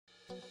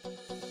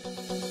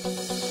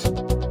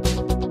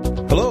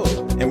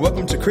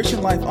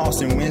Christian Life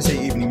Austin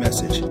Wednesday evening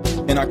message.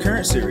 In our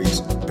current series,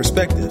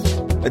 Perspective,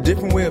 a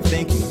different way of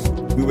thinking,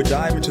 we would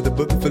dive into the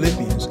book of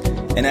Philippians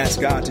and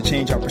ask God to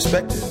change our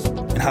perspective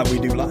and how we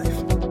do life.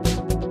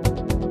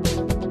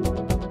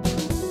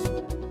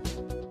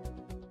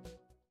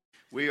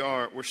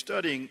 We're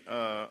studying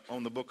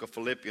on the book of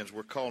Philippians.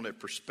 We're calling it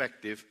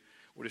Perspective.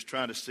 We're just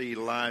trying to see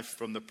life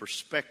from the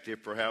perspective,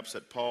 perhaps,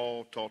 that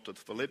Paul taught to the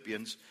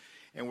Philippians.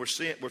 And we're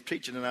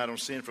teaching tonight on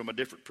sin from a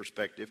different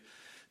perspective.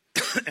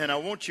 And I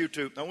want you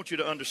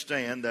to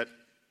understand that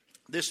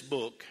this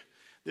book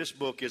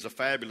is a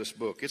fabulous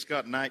book. It's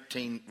got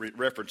 19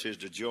 references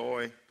to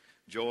joy,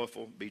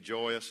 joyful, be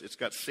joyous. It's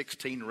got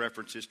 16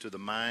 references to the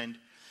mind.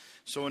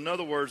 So in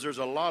other words, there's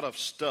a lot of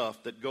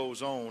stuff that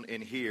goes on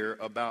in here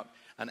about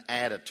an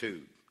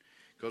attitude.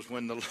 Because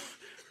when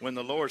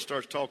the Lord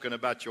starts talking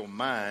about your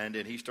mind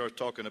and he starts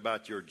talking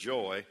about your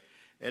joy,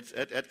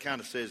 that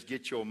kind of says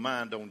get your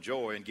mind on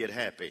joy and get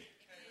happy.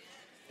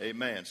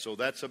 Amen. So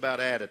that's about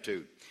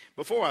attitude.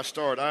 Before I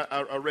start,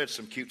 I read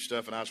some cute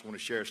stuff and I just want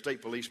to share. A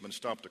state policeman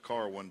stopped a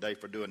car one day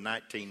for doing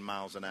 19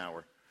 miles an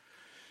hour.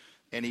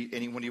 And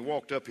when he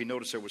walked up, he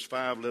noticed there was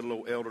 5 little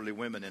old elderly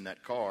women in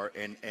that car.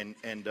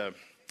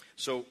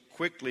 So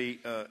quickly,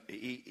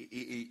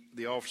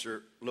 the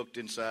officer looked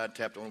inside,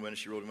 tapped on the window.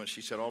 She rolled the window.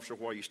 She said, "Officer,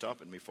 what are you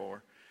stopping me for?"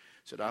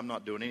 I said, "I'm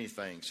not doing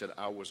anything." Said,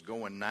 "I was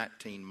going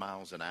 19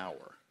 miles an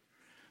hour.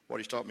 What are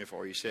you stopping me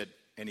for?" He said,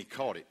 and he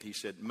caught it. He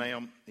said,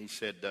 "Ma'am," he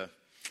said,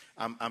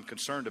 I'm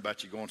concerned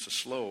about you going so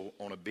slow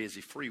on a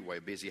busy freeway,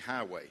 busy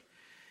highway."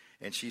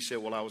 And she said,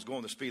 "Well, I was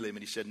going the speed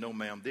limit." He said, "No,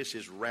 ma'am, this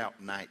is Route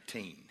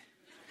 19.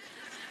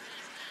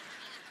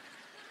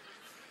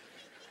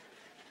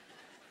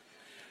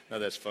 Now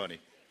that's funny.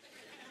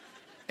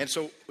 And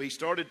so he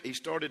started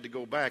to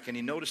go back, and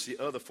he noticed the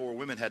other 4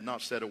 women had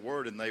not said a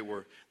word, and they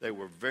were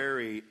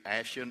very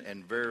ashen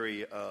and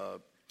very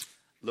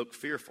looked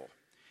fearful.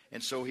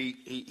 And so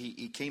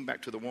he came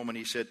back to the woman.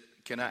 He said,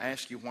 "Can I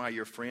ask you why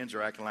your friends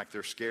are acting like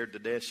they're scared to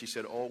death?" She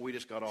said, "Oh, we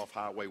just got off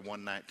Highway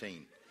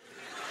 119.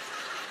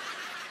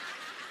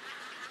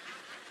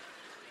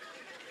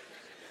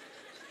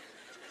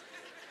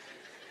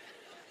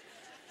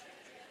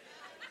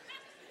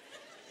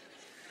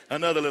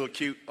 Another little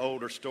cute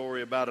older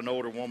story about an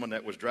older woman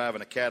that was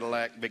driving a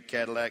Cadillac, big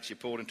Cadillac. She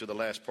pulled into the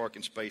last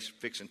parking space,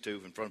 fixing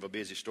to in front of a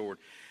busy store.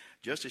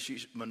 Just as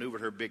she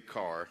maneuvered her big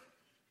car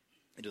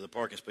into the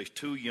parking space,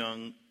 2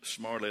 young,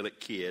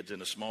 smart-aleck kids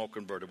in a small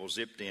convertible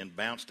zipped in,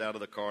 bounced out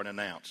of the car, and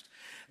announced,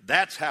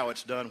 "That's how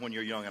it's done when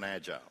you're young and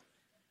agile."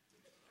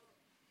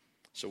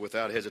 So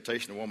without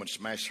hesitation, the woman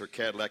smashed her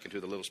Cadillac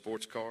into the little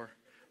sports car,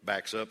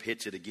 backs up,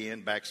 hits it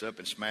again, backs up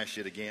and smashes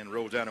it again,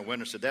 rolls down her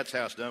window and said, "That's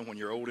how it's done when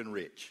you're old and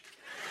rich."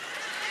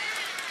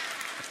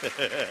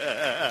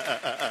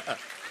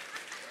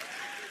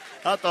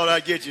 I thought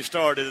I'd get you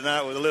started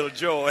tonight with a little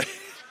joy.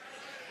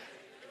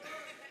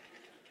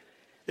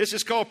 This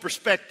is called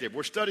Perspective.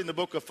 We're studying the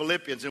book of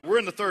Philippians, and we're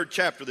in the 3rd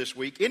chapter this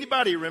week.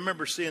 Anybody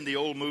remember seeing the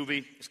old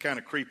movie? It's kind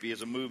of creepy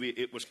as a movie.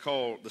 It was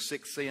called The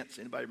Sixth Sense.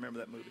 Anybody remember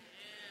that movie?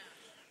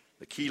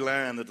 The key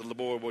line that the little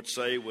boy would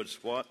say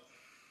was what?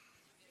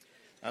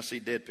 "I see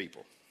dead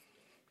people."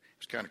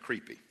 It's kind of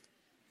creepy.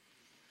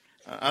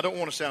 I don't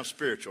want to sound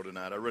spiritual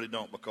tonight. I really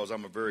don't, because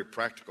I'm a very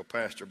practical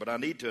pastor. But I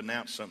need to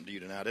announce something to you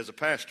tonight. As a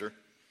pastor,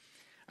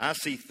 I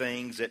see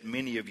things that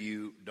many of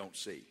you don't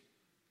see.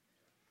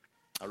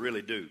 I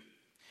really do.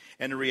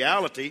 And in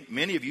reality,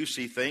 many of you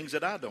see things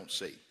that I don't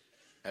see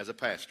as a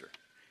pastor.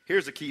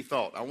 Here's the key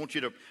thought. I want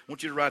you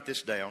to write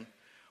this down.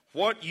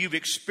 What you've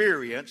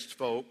experienced,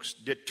 folks,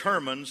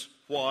 determines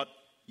what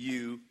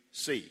you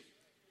see.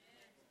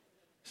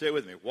 Say it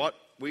with me. What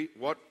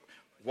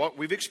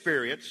we've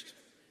experienced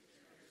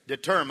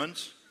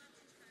determines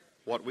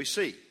what we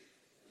see.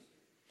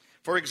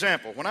 For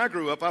example, when I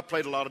grew up, I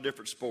played a lot of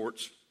different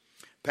sports.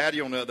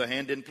 Patty, on the other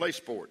hand, didn't play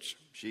sports.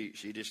 She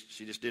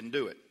just didn't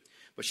do it.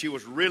 But she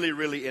was really,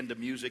 really into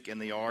music and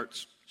the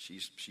arts.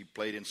 She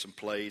played in some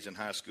plays in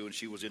high school, and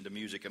she was into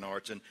music and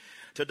arts. And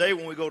today,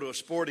 when we go to a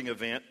sporting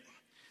event,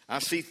 I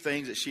see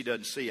things that she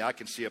doesn't see. I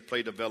can see a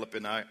play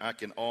developing. I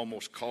can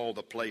almost call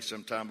the play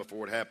sometime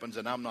before it happens,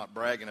 and I'm not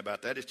bragging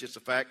about that. It's just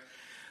the fact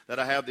that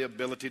I have the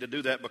ability to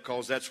do that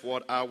because that's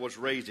what I was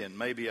raised in.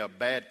 Maybe a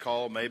bad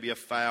call, maybe a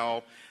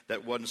foul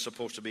that wasn't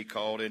supposed to be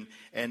called.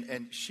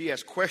 And she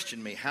has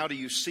questioned me, "How do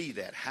you see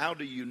that? How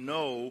do you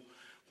know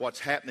what's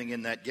happening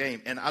in that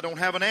game?" And I don't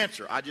have an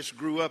answer. I just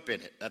grew up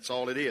in it. That's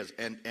all it is.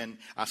 And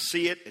I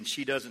see it, and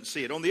she doesn't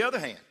see it. On the other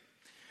hand,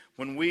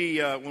 when we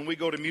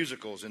go to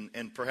musicals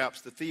and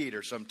perhaps the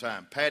theater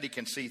sometime, Patty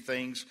can see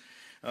things.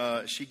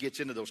 She gets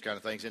into those kind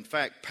of things. In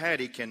fact,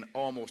 Patty can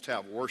almost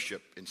have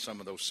worship in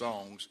some of those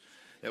songs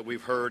that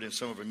we've heard in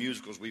some of the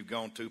musicals we've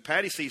gone to.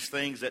 Patty sees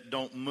things that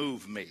don't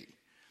move me,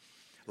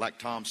 like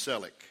Tom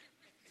Selleck,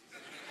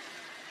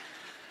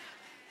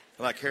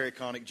 like Harry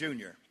Connick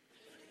Jr.,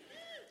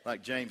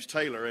 like James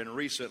Taylor, and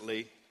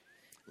recently,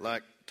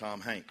 like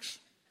Tom Hanks.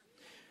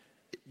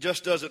 It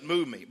just doesn't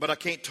move me. But I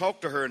can't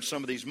talk to her in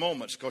some of these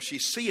moments because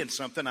she's seeing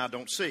something I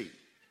don't see.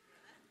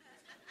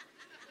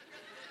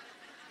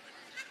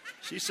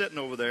 She's sitting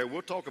over there.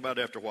 We'll talk about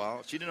it after a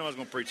while. She didn't know I was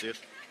going to preach this.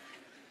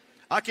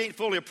 I can't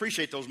fully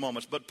appreciate those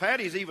moments, but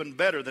Patty's even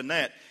better than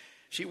that.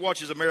 She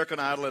watches American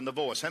Idol and The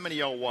Voice. How many of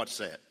y'all watch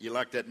that? You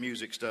like that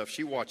music stuff?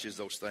 She watches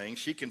those things.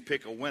 She can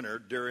pick a winner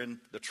during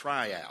the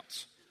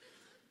tryouts.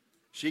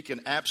 She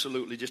can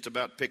absolutely just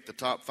about pick the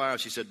top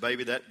 5. She said,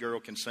 baby, that girl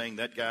can sing,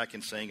 that guy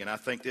can sing, and I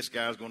think this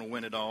guy's going to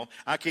win it all.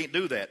 I can't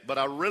do that, but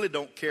I really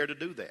don't care to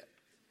do that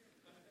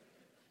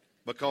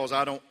because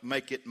I don't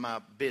make it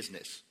my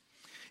business.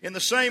 In the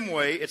same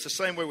way, it's the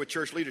same way with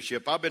church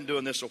leadership. I've been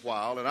doing this a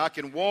while, and I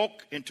can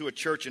walk into a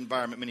church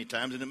environment many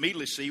times and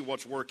immediately see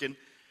what's working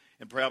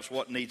and perhaps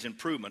what needs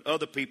improvement.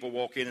 Other people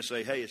walk in and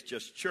say, hey, it's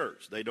just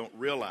church. They don't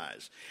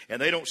realize.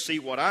 And they don't see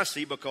what I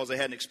see because they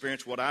hadn't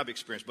experienced what I've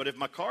experienced. But if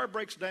my car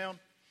breaks down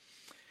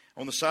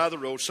on the side of the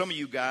road, some of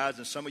you guys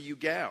and some of you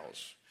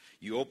gals,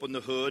 you open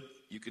the hood,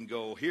 you can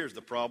go, here's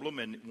the problem,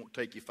 and it won't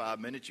take you 5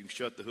 minutes. You can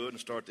shut the hood and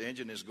start the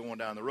engine, and it's going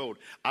down the road.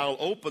 I'll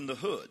open the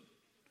hood,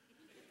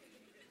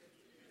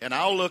 and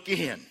I'll look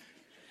in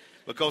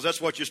because that's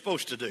what you're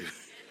supposed to do.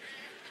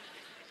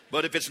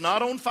 But if it's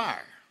not on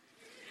fire,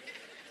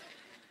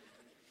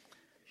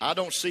 I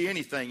don't see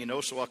anything,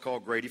 so I call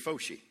Grady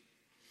Foshee.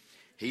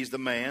 He's the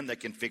man that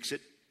can fix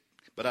it,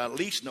 but I at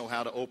least know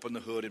how to open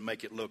the hood and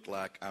make it look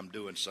like I'm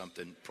doing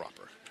something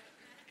proper.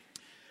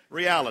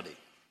 Reality.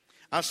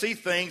 I see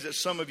things that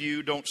some of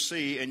you don't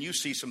see, and you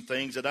see some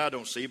things that I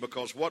don't see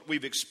because what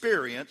we've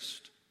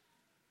experienced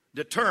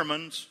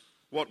determines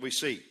what we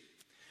see.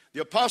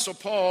 The Apostle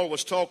Paul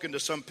was talking to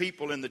some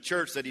people in the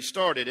church that he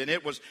started, and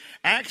it was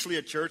actually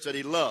a church that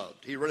he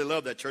loved. He really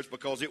loved that church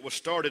because it was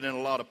started in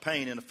a lot of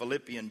pain in a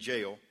Philippian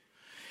jail.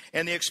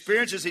 And the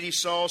experiences that he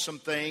saw, some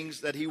things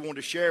that he wanted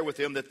to share with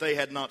them that they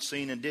had not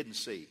seen and didn't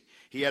see.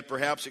 He had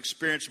perhaps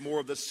experienced more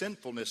of the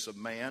sinfulness of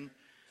man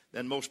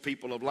than most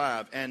people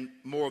alive, and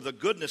more of the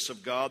goodness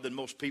of God than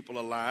most people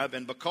alive.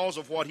 And because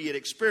of what he had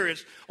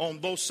experienced on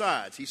both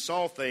sides, he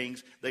saw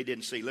things they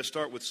didn't see. Let's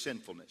start with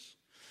sinfulness.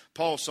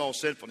 Paul saw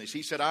sinfulness.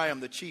 He said, I am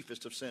the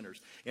chiefest of sinners.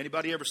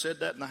 Anybody ever said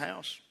that in the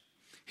house?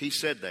 He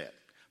said that.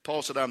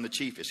 Paul said, I'm the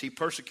chiefest. He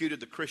persecuted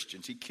the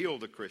Christians. He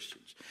killed the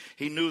Christians.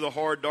 He knew the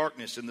hard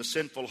darkness and the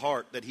sinful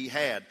heart that he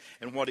had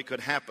and what it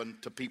could happen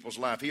to people's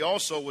life. He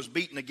also was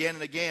beaten again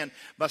and again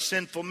by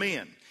sinful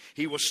men.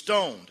 He was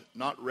stoned,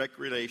 not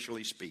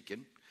recreationally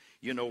speaking.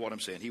 You know what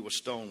I'm saying. He was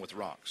stoned with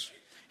rocks.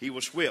 He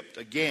was whipped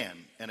again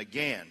and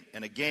again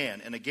and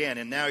again and again.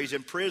 And now he's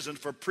in prison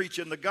for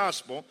preaching the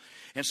gospel.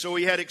 And so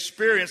he had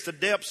experienced the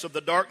depths of the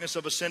darkness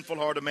of a sinful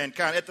heart of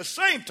mankind. At the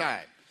same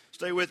time,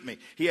 stay with me,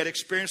 he had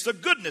experienced the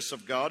goodness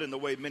of God in the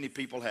way many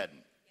people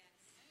hadn't.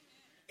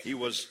 He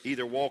was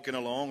either walking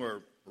along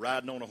or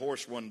riding on a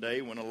horse one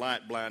day when a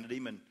light blinded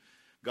him, and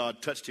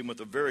God touched him with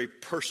a very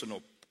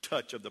personal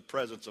touch of the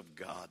presence of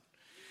God.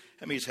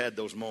 I mean, he's had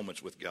those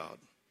moments with God.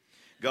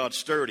 God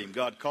stirred him.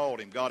 God called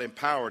him. God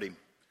empowered him.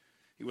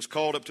 He was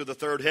called up to the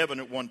third heaven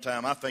at one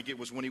time. I think it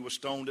was when he was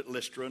stoned at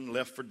Lystra and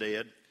left for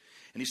dead.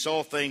 And he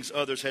saw things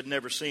others had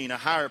never seen, a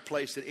higher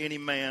place than any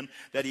man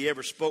that he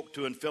ever spoke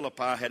to in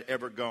Philippi had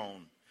ever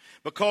gone.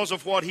 Because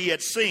of what he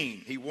had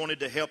seen, he wanted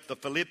to help the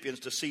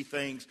Philippians to see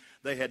things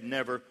they had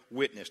never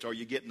witnessed. Are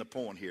you getting the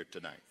point here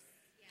tonight?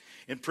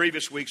 In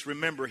previous weeks,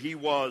 remember, he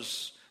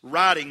was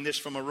writing this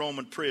from a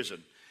Roman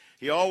prison.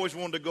 He always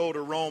wanted to go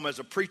to Rome as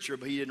a preacher,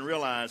 but he didn't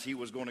realize he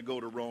was going to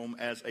go to Rome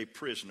as a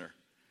prisoner.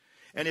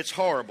 And it's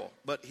horrible,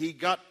 but he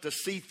got to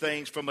see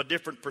things from a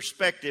different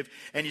perspective,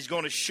 and he's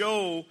going to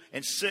show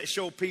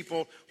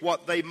people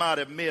what they might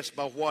have missed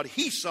by what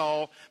he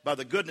saw, by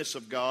the goodness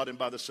of God, and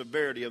by the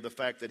severity of the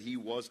fact that he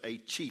was a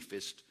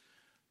chiefest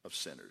of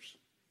sinners.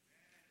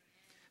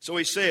 So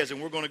he says,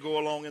 and we're going to go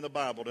along in the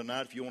Bible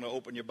tonight. If you want to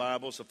open your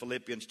Bibles to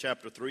Philippians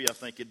chapter 3, I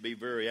think it'd be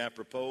very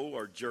apropos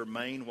or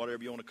germane,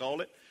 whatever you want to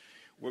call it.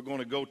 We're going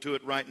to go to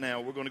it right now.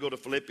 We're going to go to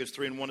Philippians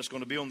 3 and 1. It's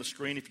going to be on the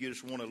screen. If you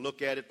just want to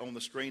look at it on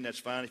the screen, that's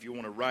fine. If you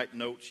want to write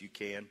notes, you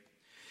can.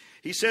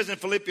 He says in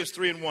Philippians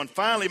 3 and 1,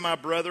 finally, my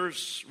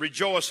brothers,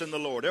 rejoice in the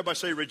Lord. Everybody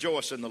say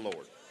rejoice in the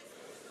Lord.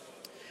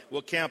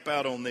 We'll camp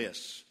out on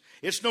this.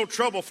 It's no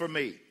trouble for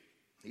me,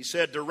 he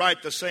said, to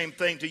write the same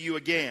thing to you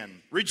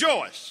again.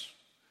 Rejoice.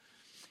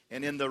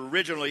 And in the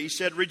original, he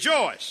said,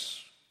 rejoice,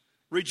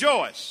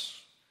 rejoice,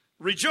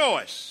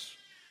 rejoice,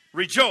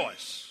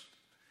 rejoice.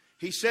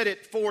 He said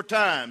it 4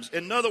 times.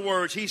 In other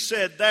words, he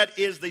said that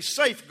is the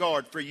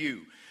safeguard for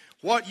you.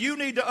 What you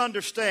need to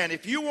understand,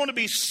 if you want to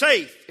be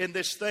safe in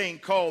this thing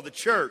called the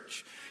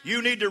church,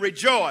 you need to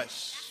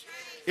rejoice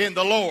in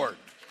the Lord.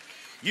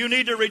 You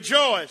need to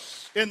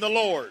rejoice in the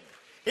Lord.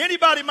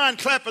 Anybody mind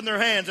clapping their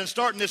hands and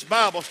starting this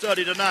Bible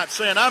study tonight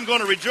saying, I'm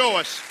going to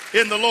rejoice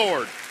in the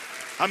Lord.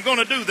 I'm going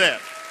to do that.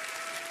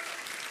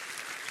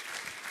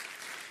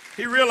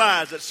 He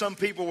realized that some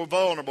people were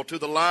vulnerable to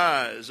the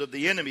lies of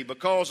the enemy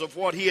because of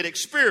what he had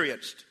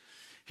experienced.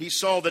 He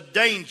saw the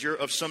danger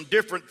of some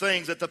different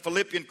things that the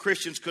Philippian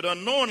Christians could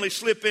unknowingly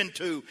slip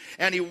into,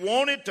 and he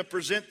wanted to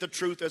present the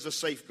truth as a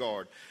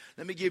safeguard.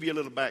 Let me give you a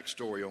little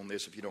backstory on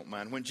this, if you don't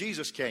mind. When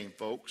Jesus came,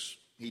 folks,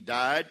 he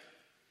died,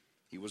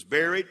 he was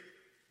buried,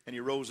 and he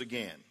rose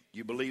again.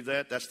 You believe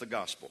that? That's the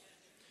gospel.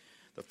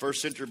 The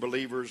first century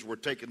believers were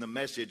taking the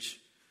message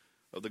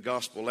of the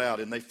gospel out.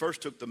 And they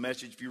first took the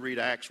message, if you read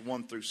Acts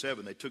 1 through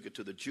 7, they took it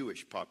to the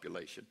Jewish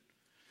population.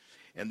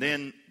 And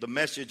then the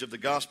message of the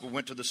gospel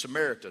went to the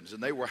Samaritans,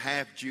 and they were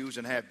half Jews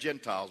and half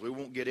Gentiles. We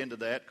won't get into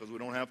that because we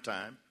don't have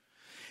time.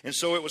 And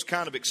so it was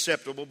kind of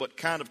acceptable, but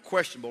kind of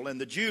questionable.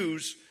 And the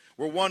Jews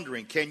were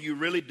wondering, can you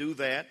really do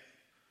that?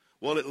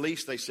 Well, at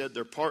least they said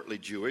they're partly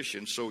Jewish,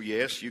 and so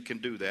yes, you can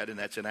do that. And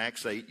that's in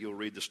Acts 8. You'll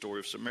read the story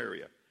of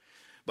Samaria.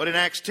 But in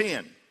Acts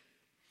 10,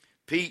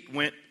 Pete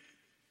went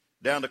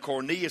down to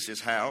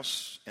Cornelius'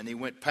 house, and he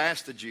went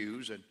past the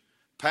Jews and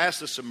past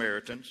the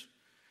Samaritans,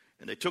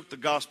 and they took the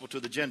gospel to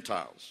the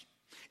Gentiles.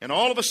 And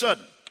all of a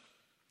sudden,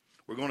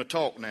 we're going to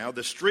talk now,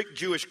 the strict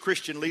Jewish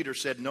Christian leader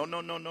said, no.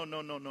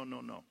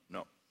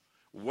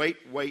 Wait.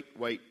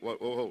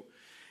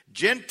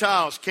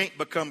 Gentiles can't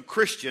become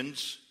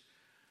Christians.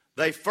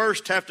 They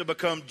first have to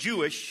become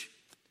Jewish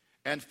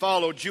and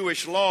follow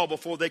Jewish law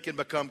before they can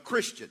become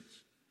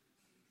Christians.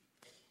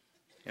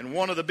 And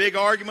one of the big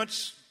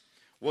arguments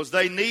was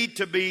they need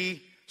to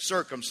be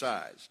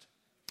circumcised.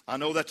 I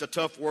know that's a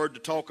tough word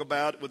to talk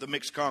about with a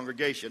mixed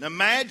congregation.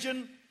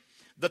 Imagine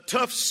the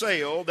tough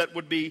sale that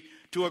would be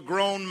to a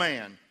grown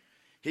man.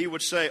 He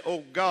would say,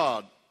 oh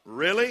God,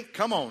 really?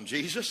 Come on,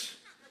 Jesus.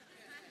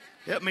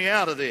 Help me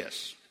out of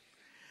this.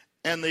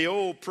 And the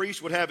old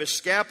priest would have his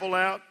scalpel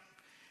out,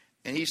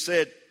 and he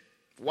said,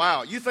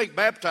 wow, you think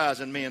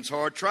baptizing men's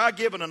hard? Try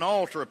giving an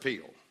altar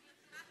appeal.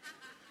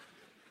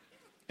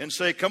 And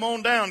say, come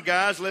on down,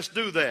 guys, let's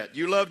do that.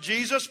 You love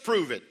Jesus?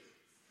 Prove it.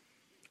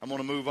 I'm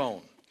going to move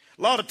on.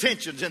 A lot of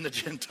tensions in the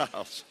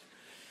Gentiles.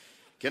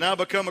 Can I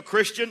become a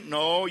Christian?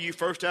 No, you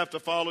first have to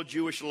follow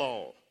Jewish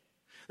law.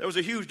 There was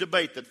a huge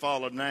debate that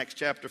followed in Acts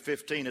chapter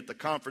 15 at the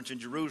conference in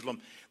Jerusalem.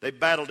 They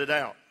battled it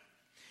out.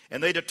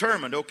 And they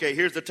determined, okay,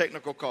 here's the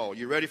technical call.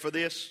 You ready for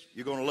this?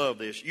 You're going to love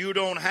this. You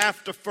don't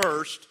have to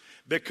first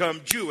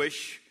become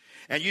Jewish,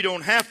 and you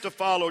don't have to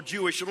follow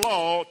Jewish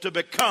law to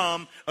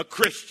become a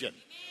Christian.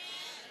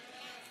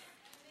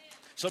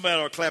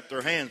 Somebody ought to clap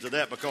their hands to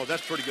that because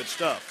that's pretty good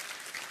stuff.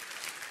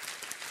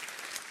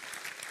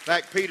 In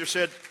fact, Peter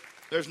said,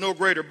 there's no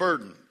greater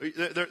burden.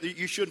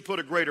 You shouldn't put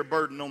a greater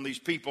burden on these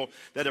people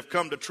that have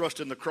come to trust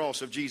in the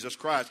cross of Jesus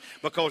Christ.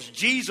 Because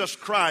Jesus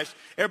Christ,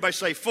 everybody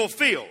say,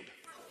 fulfilled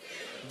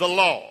the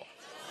law.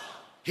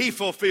 He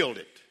fulfilled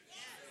it.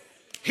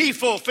 He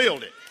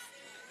fulfilled it.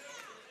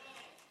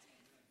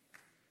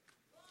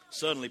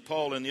 Suddenly,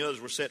 Paul and the others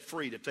were set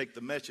free to take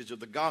the message of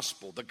the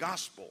gospel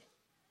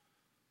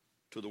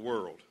to the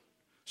world.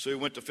 So he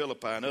went to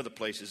Philippi and other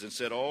places and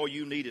said, all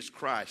you need is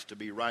Christ to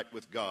be right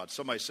with God.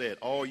 Somebody said,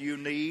 all you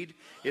need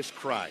is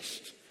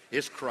Christ.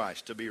 It's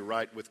Christ to be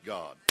right with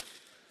God.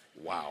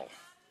 Wow.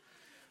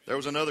 There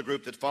was another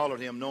group that followed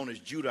him known as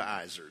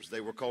Judaizers. They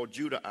were called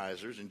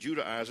Judaizers, and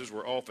Judaizers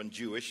were often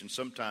Jewish and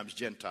sometimes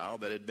Gentile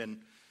that had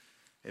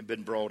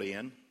been brought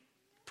in,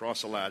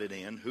 proselyted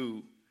in,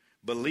 who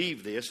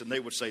believed this, and they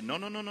would say,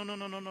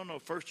 no.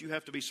 First you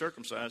have to be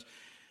circumcised.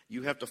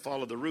 You have to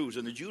follow the rules.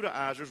 And the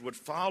Judaizers would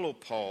follow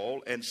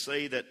Paul and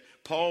say that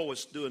Paul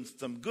was doing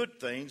some good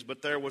things,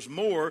 but there was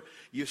more.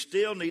 You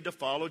still need to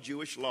follow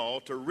Jewish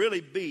law to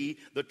really be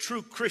the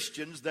true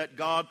Christians that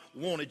God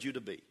wanted you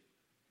to be.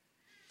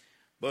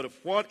 But of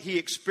what he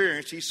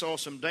experienced, he saw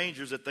some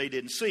dangers that they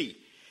didn't see.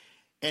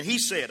 And he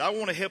said, I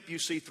want to help you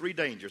see 3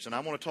 dangers, and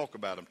I want to talk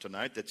about them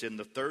tonight. That's in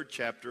the 3rd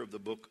chapter of the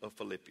book of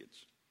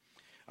Philippians.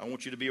 I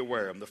want you to be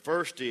aware of them. The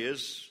first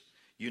is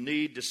you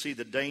need to see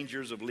the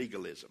dangers of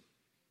legalism.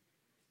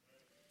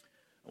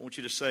 I want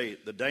you to say,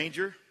 the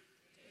danger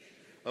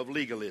of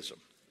legalism.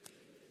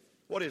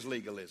 What is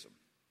legalism?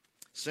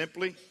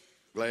 Simply,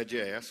 glad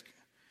you asked,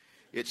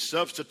 it's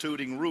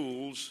substituting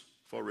rules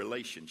for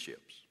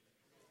relationships.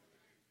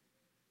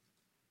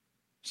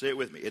 Say it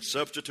with me. It's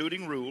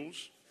substituting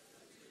rules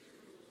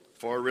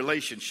for a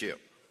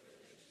relationship.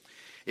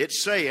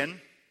 It's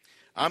saying,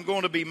 I'm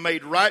going to be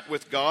made right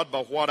with God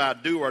by what I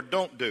do or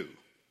don't do,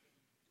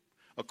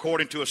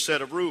 according to a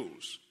set of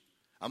rules.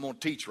 I'm going to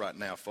teach right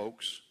now,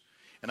 folks.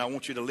 And I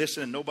want you to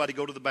listen and nobody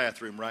go to the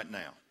bathroom right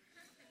now.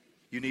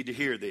 You need to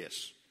hear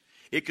this.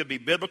 It could be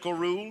biblical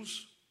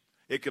rules.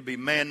 It could be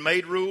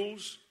man-made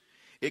rules.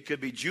 It could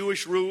be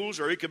Jewish rules,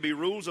 or it could be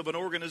rules of an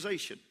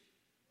organization.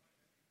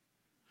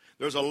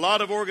 There's a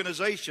lot of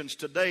organizations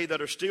today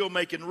that are still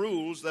making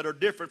rules that are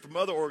different from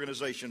other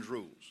organizations'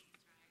 rules.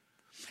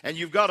 And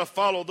you've got to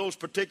follow those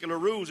particular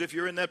rules if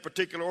you're in that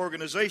particular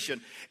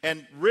organization.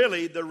 And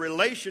really, the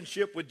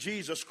relationship with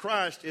Jesus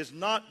Christ is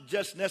not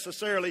just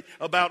necessarily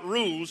about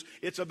rules.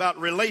 It's about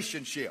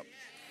relationship.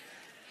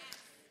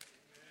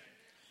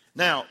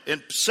 Now,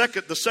 in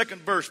the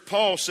second verse,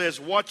 Paul says,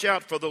 watch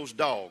out for those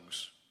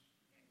dogs.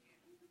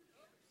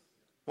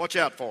 Watch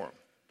out for them.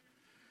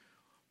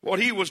 What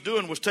he was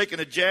doing was taking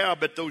a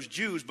jab at those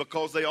Jews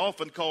because they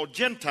often called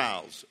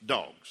Gentiles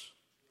dogs.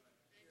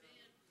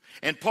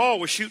 And Paul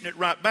was shooting it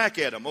right back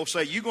at them. Oh,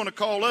 say, you going to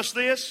call us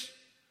this?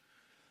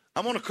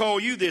 I'm going to call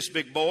you this,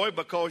 big boy,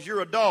 because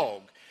you're a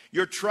dog.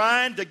 You're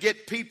trying to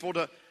get people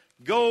to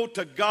go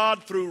to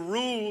God through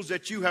rules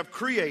that you have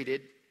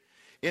created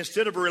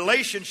instead of a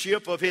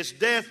relationship of his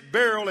death,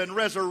 burial, and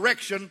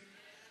resurrection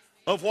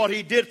of what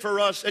he did for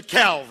us at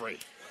Calvary.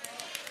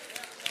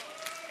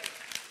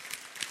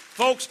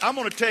 Folks, I'm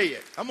going to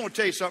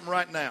tell you something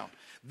right now.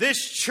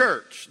 This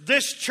church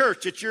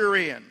that you're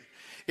in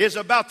is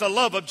about the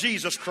love of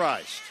Jesus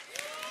Christ.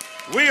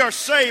 We are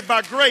saved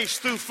by grace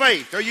through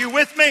faith. Are you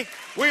with me?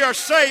 We are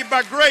saved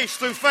by grace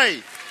through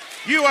faith.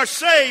 You are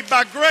saved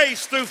by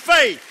grace through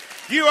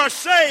faith. You are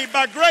saved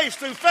by grace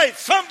through faith.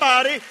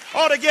 Somebody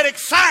ought to get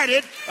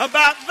excited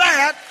about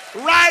that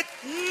right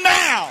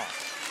now.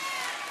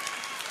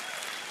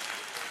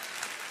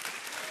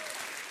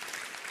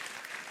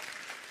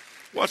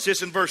 Watch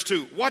this in verse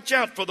 2. Watch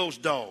out for those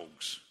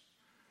dogs.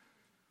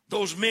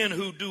 Those men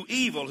who do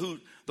evil,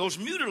 those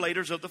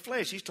mutilators of the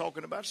flesh. He's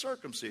talking about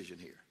circumcision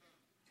here.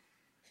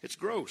 It's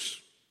gross.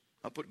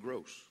 I put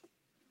gross.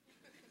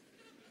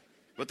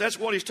 But that's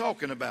what he's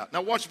talking about.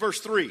 Now watch verse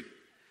 3.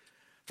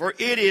 For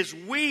it is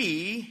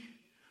we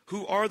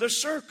who are the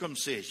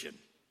circumcision.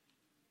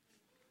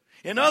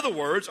 In other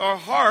words, our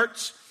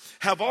hearts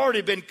have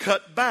already been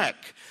cut back.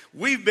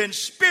 We've been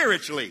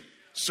spiritually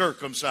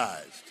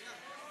circumcised.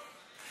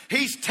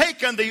 He's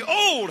taken the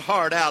old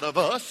heart out of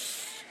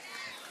us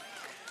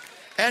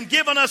and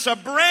given us a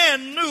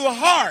brand new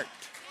heart.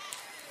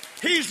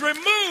 He's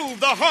removed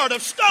the heart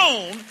of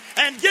stone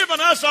and given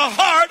us a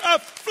heart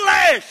of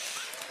flesh.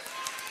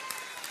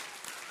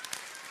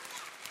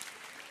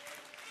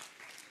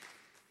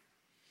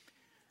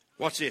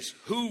 Watch this.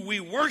 Who we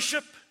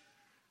worship,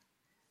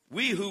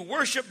 we who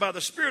worship by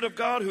the Spirit of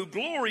God, who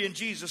glory in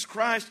Jesus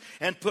Christ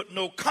and put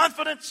no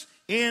confidence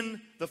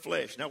in the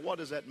flesh. Now, what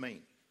does that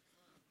mean?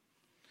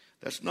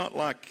 That's not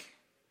like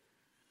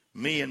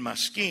me and my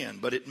skin,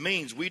 but it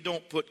means we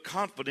don't put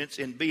confidence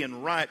in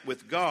being right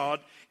with God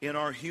in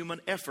our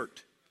human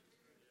effort.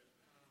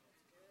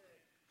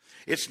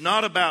 It's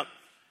not about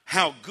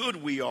how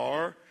good we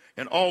are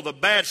and all the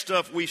bad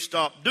stuff we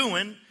stopped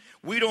doing.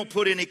 We don't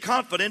put any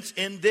confidence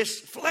in this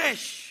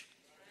flesh.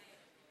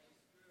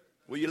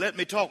 Will you let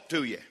me talk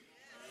to you?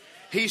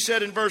 He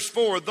said in verse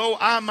 4, though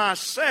I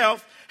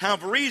myself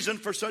have reason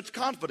for such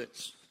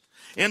confidence.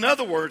 In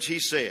other words, he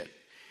said,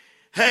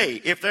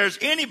 hey, if there's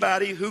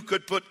anybody who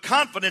could put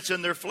confidence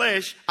in their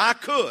flesh, I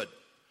could.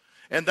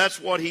 And that's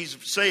what he's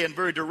saying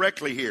very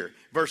directly here.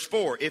 Verse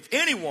 4, if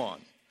anyone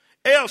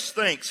else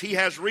thinks he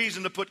has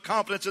reason to put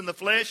confidence in the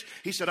flesh,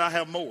 he said, I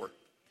have more.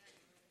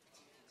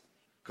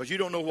 Because you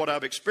don't know what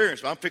I've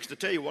experienced. I'm fixing to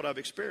tell you what I've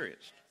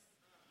experienced.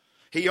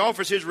 He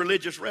offers his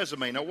religious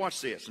resume. Now watch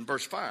this in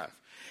verse 5.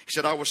 He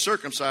said, I was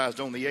circumcised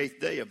on the 8th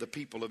day of the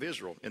people of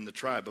Israel in the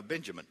tribe of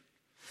Benjamin.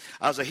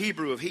 I was a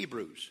Hebrew of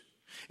Hebrews.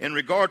 In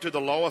regard to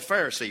the law, a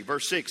Pharisee.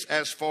 Verse 6,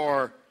 as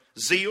for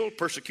zeal,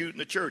 persecuting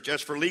the church.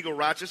 As for legal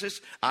righteousness,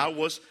 I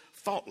was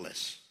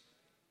faultless.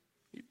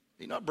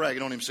 He's not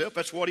bragging on himself.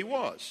 That's what he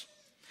was.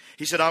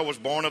 He said, I was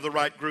born of the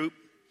right group.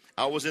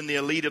 I was in the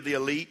elite of the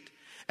elite.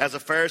 As a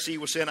Pharisee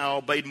was saying, I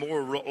obeyed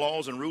more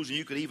laws and rules than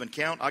you could even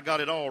count. I got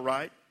it all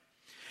right.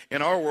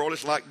 In our world,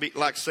 it's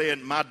like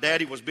saying my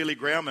daddy was Billy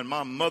Graham and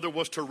my mother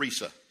was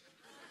Teresa.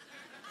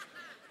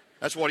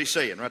 That's what he's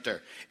saying right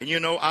there. And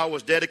you know, I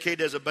was dedicated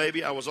as a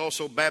baby. I was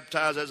also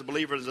baptized as a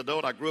believer as an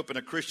adult. I grew up in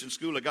a Christian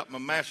school. I got my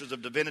master's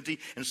of divinity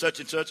and such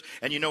and such.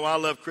 And you know, I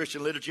love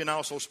Christian literature and I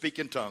also speak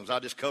in tongues. I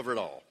just cover it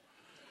all.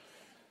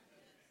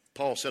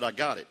 Paul said, I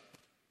got it.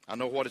 I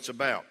know what it's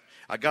about.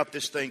 I got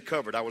this thing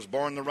covered. I was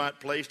born in the right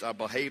place. I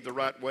behaved the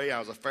right way. I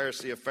was a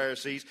Pharisee of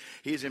Pharisees.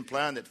 He's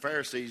implying that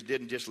Pharisees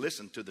didn't just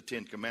listen to the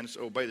 10 Commandments,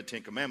 obey the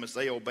 10 Commandments.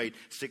 They obeyed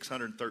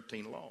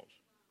 613 laws.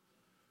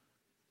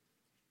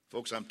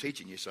 Folks, I'm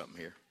teaching you something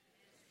here.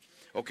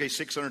 Okay,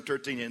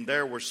 613, and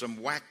there were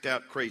some whacked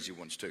out crazy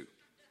ones too.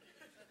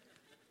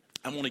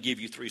 I'm going to give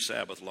you 3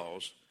 Sabbath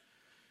laws.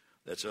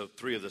 That's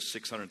 3 of the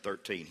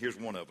 613. Here's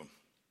one of them.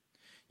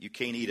 You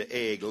can't eat an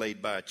egg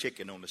laid by a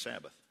chicken on the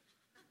Sabbath.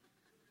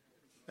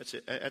 That's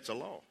it. That's a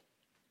law.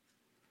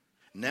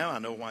 Now I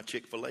know why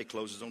Chick-fil-A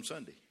closes on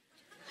Sunday.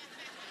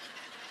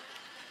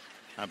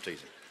 I'm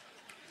teasing.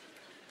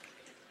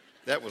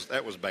 That was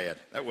bad.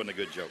 That wasn't a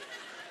good joke.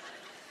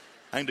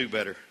 I can do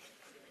better.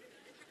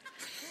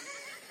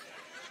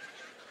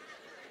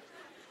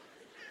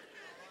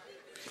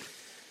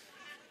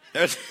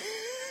 There's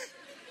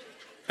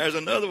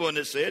another one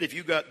that said if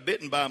you got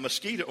bitten by a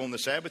mosquito on the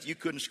Sabbath, you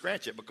couldn't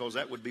scratch it because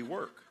that would be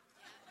work.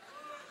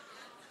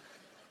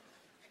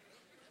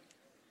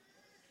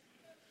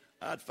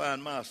 I'd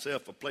find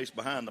myself a place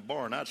behind the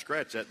barn. I'd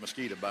scratch that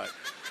mosquito bite.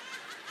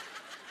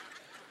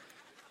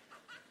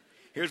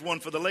 Here's one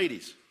for the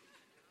ladies.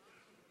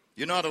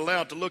 You're not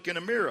allowed to look in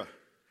a mirror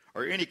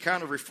or any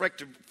kind of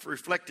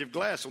reflective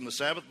glass on the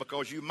Sabbath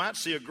because you might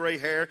see a gray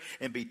hair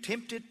and be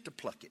tempted to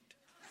pluck it.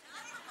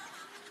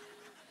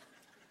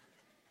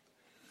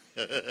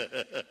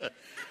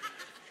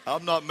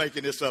 I'm not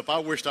making this up. I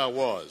wished I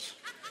was.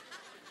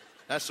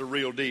 That's the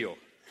real deal.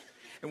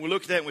 And we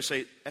look at that and we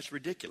say, that's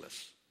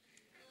ridiculous.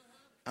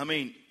 I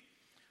mean,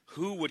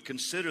 who would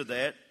consider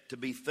that to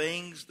be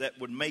things that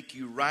would make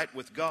you right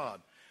with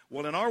God?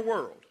 Well, in our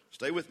world,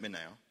 stay with me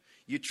now,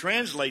 You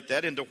translate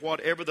that into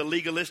whatever the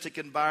legalistic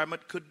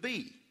environment could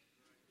be.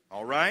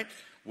 All right?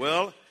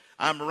 Well,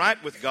 I'm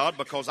right with God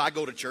because I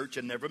go to church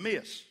and never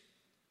miss.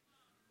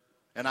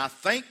 And I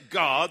thank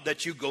God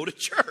that you go to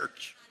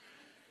church,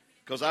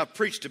 because I've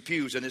preached to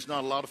pews and it's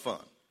not a lot of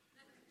fun.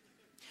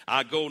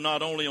 I go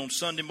not only on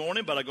Sunday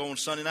morning, but I go on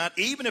Sunday night,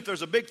 even if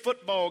there's a big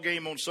football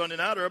game on Sunday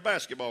night or a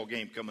basketball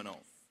game coming on.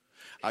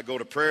 I go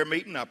to prayer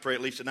meeting. I pray at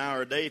least an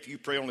hour a day. If you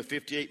pray only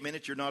 58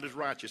 minutes, you're not as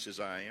righteous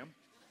as I am.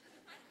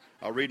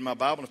 I'll read my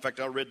Bible. In fact,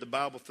 I read the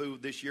Bible through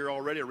this year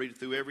already. I read it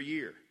through every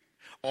year.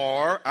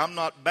 Or I'm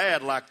not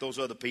bad like those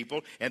other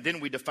people, and then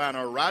we define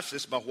our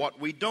righteousness by what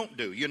we don't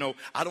do. You know,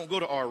 I don't go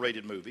to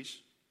R-rated movies.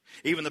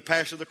 Even The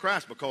Passion of the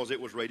Christ, because it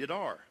was rated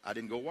R. I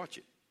didn't go watch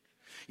it.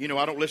 You know,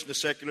 I don't listen to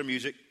secular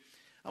music.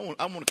 I want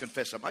to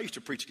confess something. I used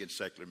to preach against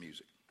secular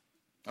music.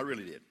 I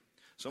really did.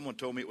 Someone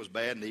told me it was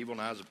bad and evil,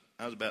 and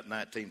I was about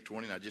 19,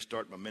 20, and I just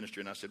started my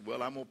ministry, and I said,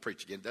 well, I'm going to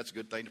preach against it. That's a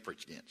good thing to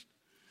preach against.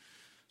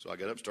 So I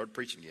got up and started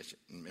preaching against it.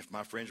 And if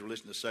my friends were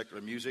listening to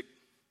secular music,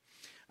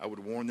 I would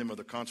warn them of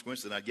the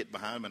consequences, and I'd get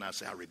behind them, and I'd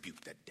say, I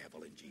rebuke that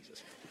devil in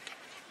Jesus' name.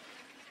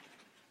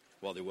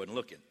 Well, they wasn't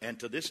looking. And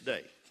to this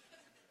day,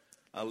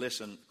 I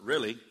listen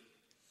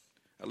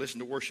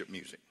to worship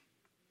music.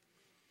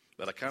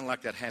 But I kind of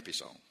like that happy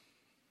song.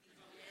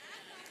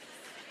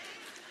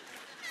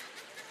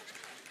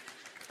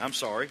 I'm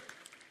sorry.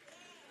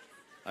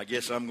 I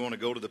guess I'm going to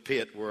go to the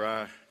pit where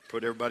I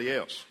put everybody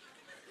else.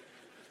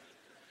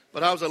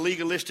 But I was a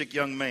legalistic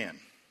young man,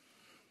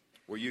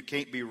 where you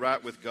can't be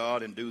right with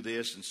God and do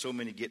this, and so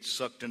many get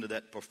sucked into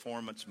that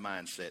performance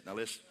mindset. Now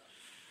listen.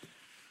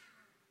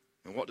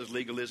 And what does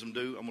legalism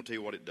do? I'm going to tell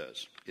you what it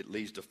does. It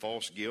leads to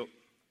false guilt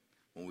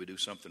when we do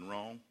something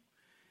wrong,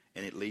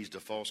 and it leads to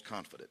false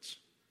confidence.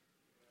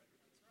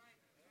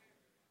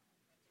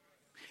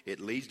 It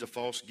leads to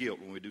false guilt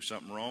when we do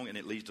something wrong, and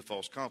it leads to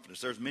false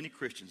confidence. There's many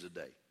Christians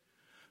today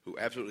who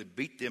absolutely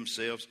beat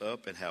themselves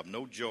up and have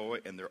no joy,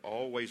 and they're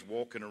always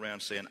walking around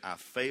saying, I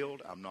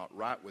failed, I'm not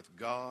right with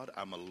God,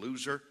 I'm a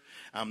loser,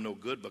 I'm no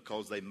good,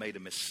 because they made a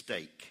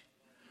mistake.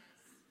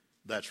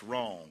 That's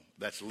wrong.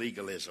 That's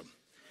legalism.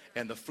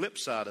 And the flip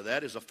side of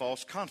that is a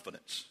false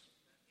confidence.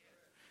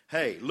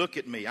 Hey, look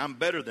at me, I'm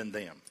better than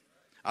them.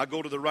 I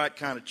go to the right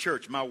kind of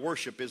church. My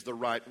worship is the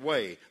right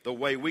way. The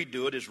way we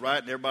do it is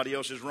right and everybody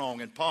else is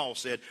wrong. And Paul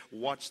said,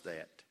 watch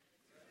that.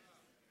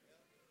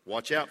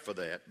 Watch out for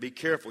that. Be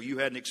careful. You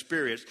had an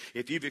experience.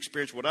 If you've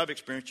experienced what I've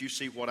experienced, you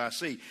see what I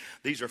see.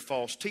 These are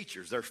false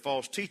teachers. They're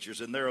false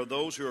teachers. And there are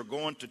those who are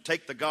going to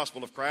take the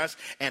gospel of Christ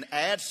and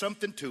add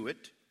something to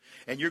it.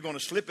 And you're going to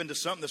slip into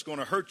something that's going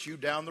to hurt you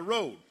down the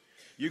road.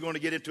 You're going to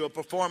get into a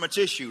performance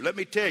issue. Let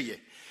me tell you,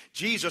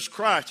 Jesus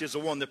Christ is the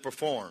one that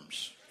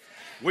performs.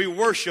 We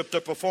worship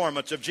the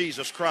performance of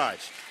Jesus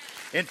Christ.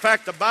 In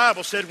fact, the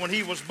Bible said when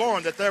he was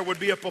born that there would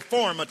be a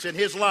performance in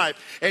his life.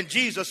 And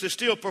Jesus is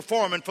still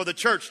performing for the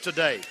church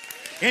today.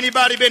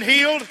 Anybody been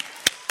healed?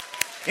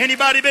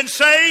 Anybody been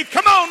saved?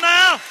 Come on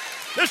now.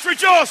 Let's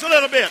rejoice a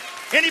little bit.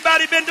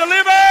 Anybody been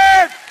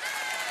delivered?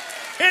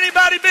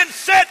 Anybody been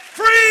set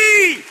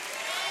free?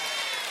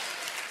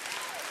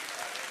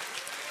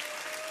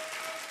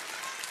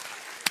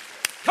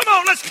 Come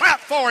on, let's clap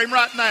for him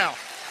right now.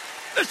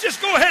 Let's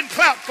just go ahead and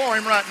clap for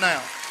him right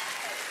now.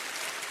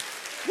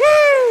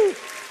 Woo!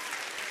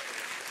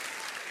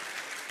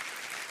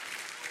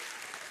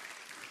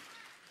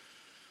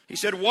 He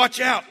said, watch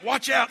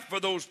out for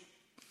those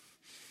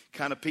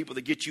kind of people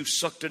that get you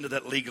sucked into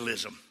that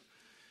legalism.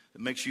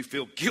 That makes you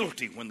feel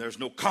guilty when there's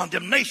no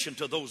condemnation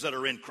to those that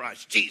are in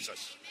Christ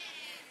Jesus.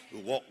 Who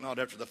walk not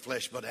after the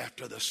flesh, but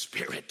after the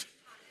Spirit.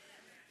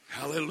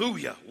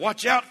 Hallelujah.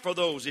 Watch out for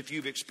those if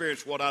you've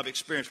experienced what I've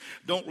experienced.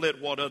 Don't let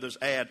what others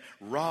add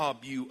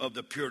rob you of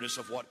the pureness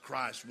of what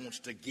Christ wants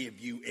to give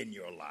you in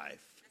your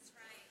life. That's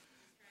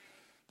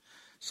right.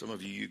 Some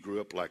of you grew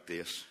up like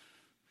this.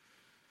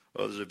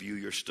 Others of you,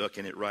 you're stuck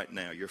in it right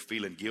now. You're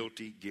feeling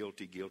guilty.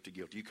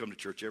 You come to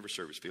church every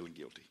service feeling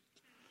guilty.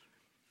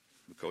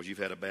 Because you've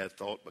had a bad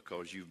thought,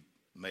 because you've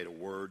made a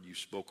word, you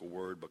spoke a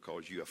word,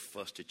 because you have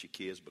fussed at your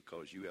kids,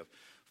 because you have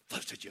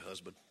fussed at your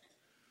husband.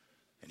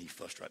 And he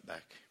fussed right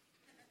back.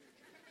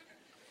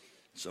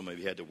 Some of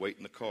you had to wait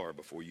in the car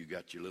before you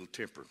got your little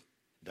temper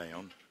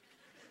down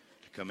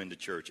to come into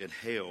church. And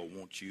hell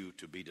wants you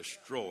to be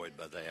destroyed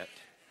by that.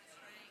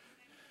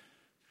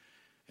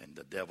 And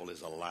the devil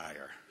is a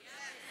liar.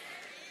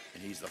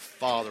 And he's the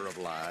father of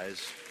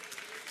lies.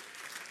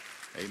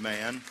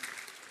 Amen.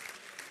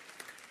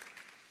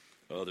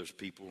 Others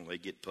people, when they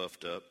get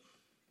puffed up,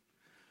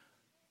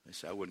 they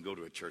say, I wouldn't go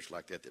to a church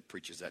like that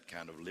preaches that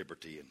kind of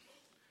liberty and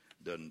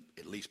doesn't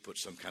at least put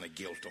some kind of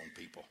guilt on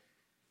people.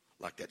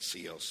 Like that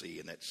CLC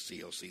and that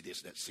CLC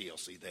this and that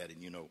CLC that,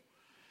 and you know.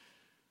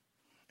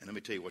 And let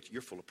me tell you what,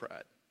 you're full of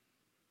pride.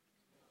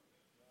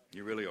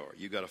 You really are.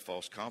 You got a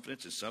false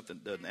confidence in something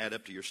that doesn't add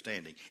up to your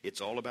standing.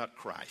 It's all about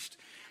Christ.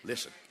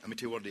 Listen, let me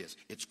tell you what it is.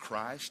 It's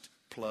Christ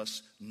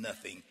plus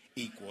nothing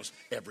equals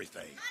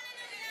everything.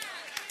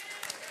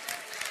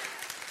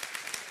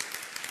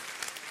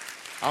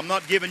 I'm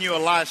not giving you a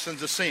license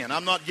to sin.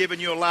 I'm not giving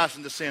you a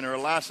license to sin or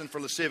a license for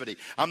lascivity.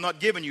 I'm not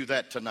giving you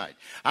that tonight.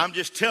 I'm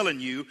just telling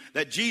you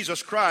that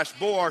Jesus Christ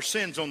bore our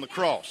sins on the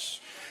cross.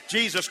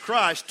 Jesus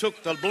Christ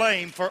took the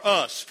blame for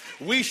us.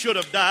 We should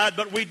have died,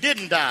 but we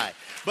didn't die.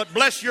 But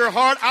bless your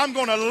heart, I'm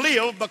going to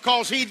live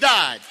because he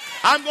died.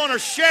 I'm going to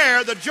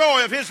share the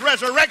joy of his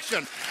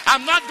resurrection.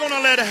 I'm not going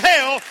to let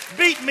hell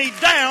beat me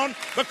down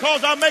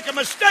because I make a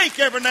mistake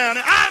every now and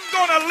then. I'm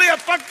going to live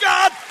for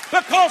God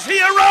because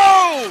he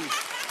arose.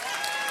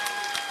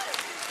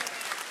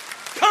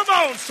 Come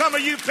on, some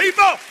of you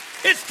people.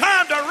 It's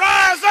time to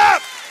rise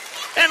up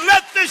and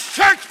let this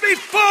church be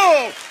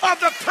full of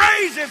the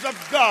praises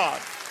of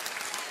God.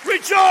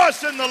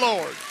 Rejoice in the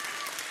Lord.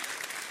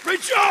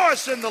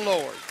 Rejoice in the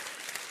Lord.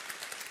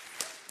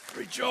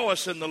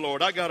 Rejoice in the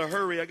Lord. I got to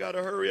hurry. I got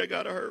to hurry. I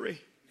got to hurry.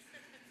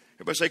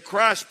 Everybody say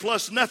Christ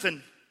plus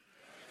nothing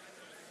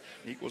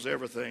equals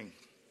everything.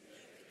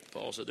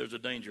 Paul said there's a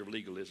danger of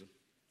legalism.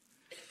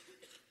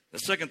 The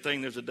second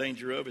thing there's a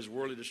danger of is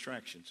worldly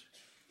distractions.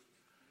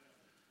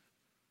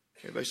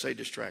 Everybody say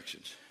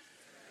distractions.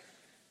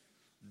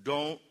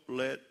 Don't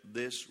let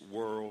this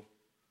world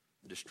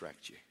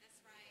distract you.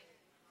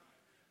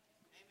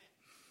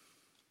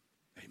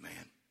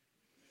 Amen.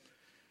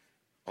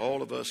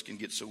 All of us can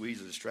get so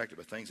easily distracted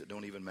by things that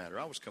don't even matter.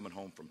 I was coming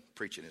home from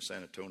preaching in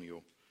San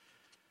Antonio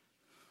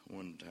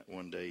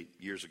one day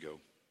years ago,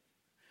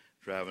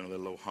 driving a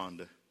little old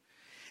Honda,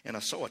 and I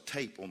saw a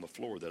tape on the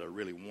floor that I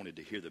really wanted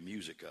to hear the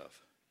music of.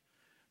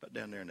 Right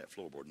down there in that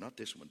floorboard. Not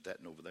this one, that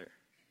and over there.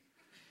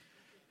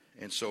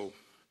 And so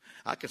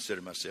I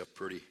consider myself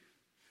pretty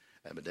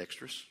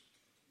ambidextrous,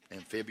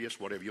 amphibious,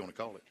 whatever you want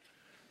to call it.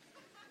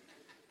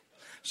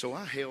 So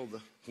I held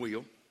the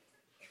wheel,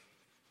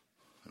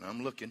 and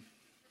I'm looking,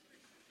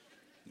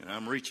 and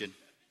I'm reaching,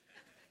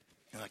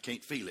 and I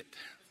can't feel it.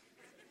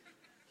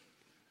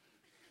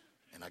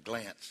 And I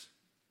glance.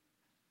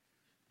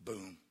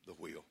 Boom, the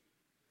wheel.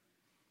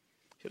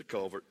 Hit a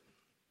culvert.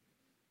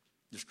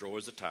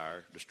 Destroys the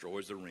tire,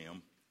 destroys the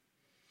rim.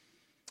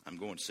 I'm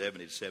going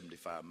 70 to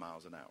 75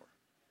 miles an hour.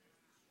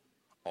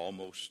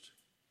 Almost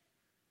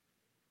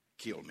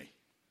killed me.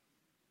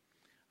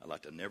 I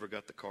like to never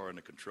got the car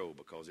under control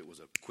because it was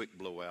a quick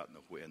blowout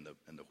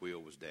and the wheel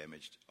was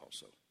damaged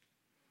also.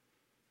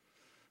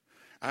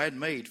 I had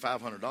made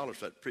 $500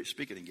 for that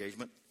speaking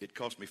engagement. It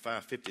cost me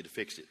 $550 to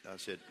fix it. I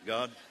said,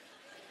 God,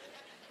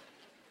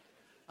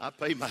 I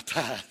paid my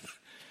tithe.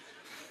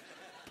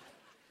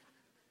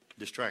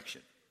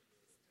 Distraction.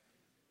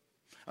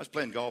 I was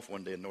playing golf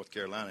one day in North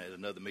Carolina at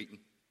another meeting,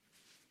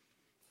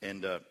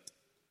 and it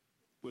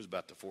was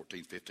about the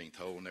 14th, 15th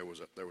hole, and there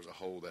was a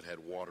hole that had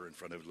water in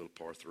front of it, a little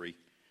par 3,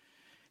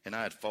 and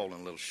I had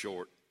fallen a little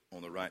short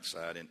on the right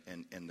side, and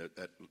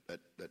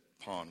that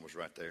pond was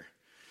right there,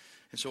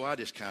 and so I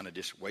just kind of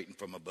waiting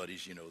for my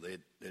buddies, you know,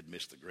 they'd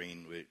missed the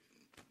green,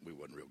 we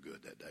wasn't real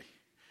good that day,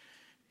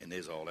 and they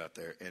was all out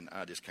there, and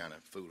I just kind of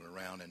fooling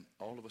around, and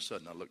all of a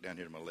sudden I looked down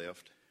here to my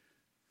left,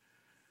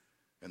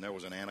 and there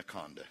was an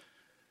anaconda.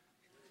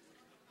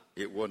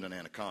 It wasn't an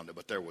anaconda,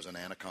 but there was an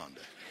anaconda.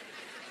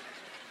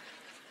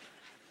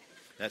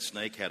 That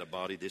snake had a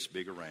body this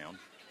big around.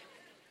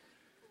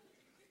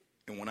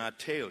 And when I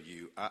tell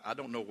you, I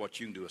don't know what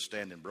you can do a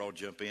standing broad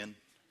jump in,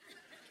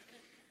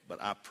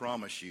 but I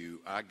promise you,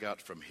 I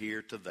got from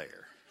here to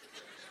there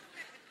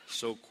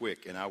so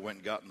quick. And I went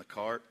and got in the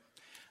cart.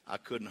 I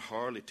couldn't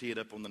hardly tee it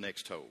up on the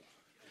next hole.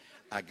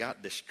 I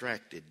got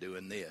distracted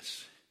doing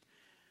this.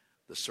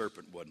 The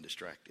serpent wasn't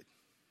distracted.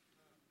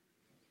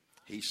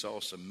 He saw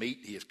some meat.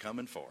 He is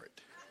coming for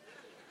it.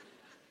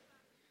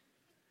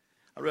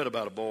 I read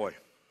about a boy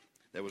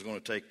that was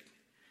going to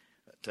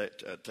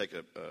take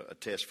a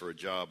test for a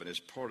job, and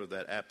as part of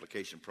that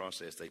application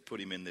process, they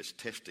put him in this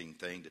testing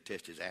thing to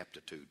test his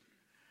aptitude.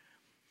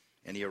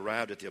 And he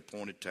arrived at the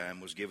appointed time,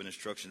 was given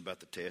instructions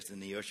about the test,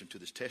 and he ushered him to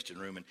this testing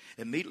room. And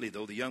immediately,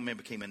 though, the young man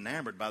became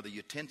enamored by the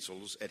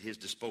utensils at his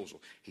disposal.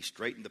 He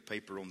straightened the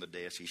paper on the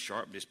desk. He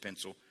sharpened his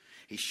pencil.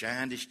 He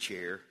shined his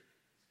chair.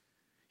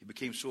 He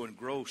became so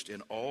engrossed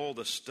in all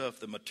the stuff,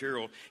 the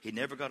material, he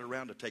never got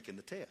around to taking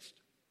the test.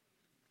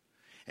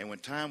 And when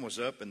time was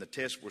up and the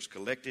test was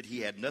collected,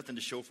 he had nothing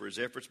to show for his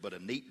efforts but a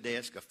neat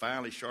desk, a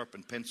finely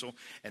sharpened pencil,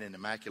 and an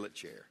immaculate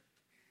chair.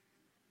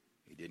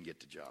 He didn't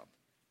get the job.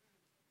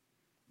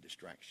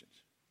 Distractions.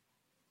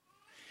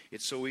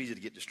 It's so easy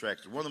to get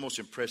distracted. One of the most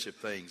impressive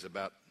things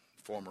about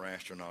former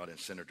astronaut and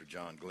Senator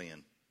John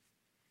Glenn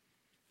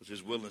was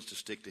his willingness to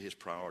stick to his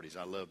priorities.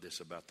 I love this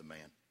about the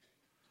man.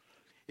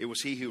 It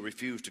was he who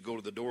refused to go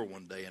to the door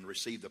one day and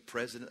receive the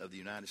President of the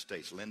United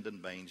States, Lyndon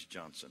Baines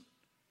Johnson.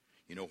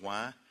 You know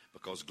why?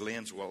 Because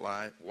Glenn's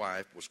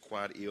wife was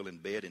quite ill in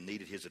bed and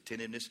needed his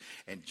attentiveness.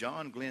 And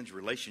John Glenn's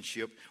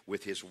relationship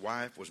with his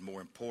wife was more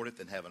important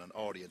than having an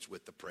audience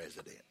with the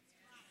President.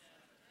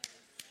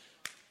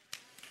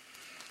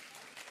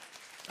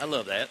 I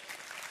love that.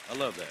 I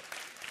love that.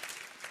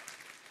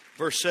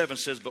 Verse 7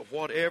 says, but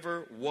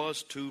whatever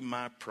was to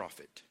my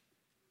profit,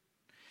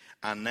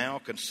 I now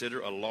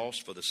consider a loss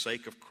for the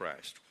sake of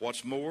Christ.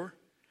 What's more,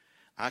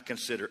 I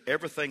consider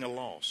everything a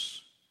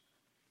loss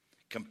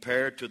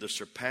compared to the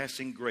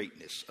surpassing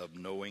greatness of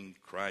knowing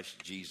Christ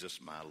Jesus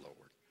my Lord.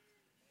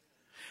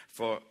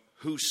 For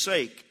whose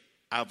sake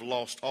I've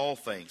lost all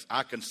things.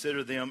 I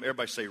consider them,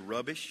 everybody say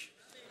rubbish,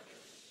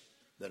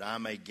 that I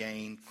may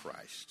gain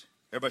Christ.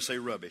 Everybody say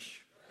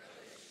rubbish.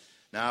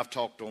 Now, I've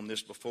talked on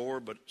this before,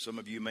 but some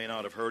of you may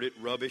not have heard it.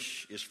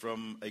 Rubbish is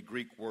from a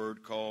Greek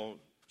word called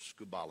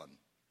skubalon.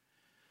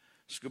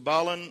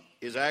 Skubalon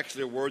is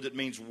actually a word that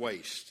means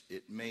waste.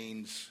 It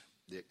means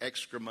the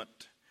excrement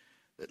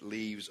that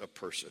leaves a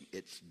person.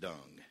 It's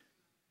dung.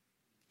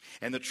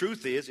 And the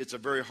truth is, it's a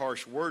very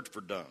harsh word for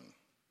dung.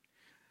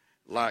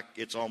 Like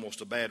it's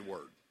almost a bad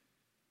word.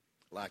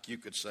 Like you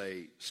could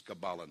say,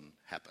 skubalon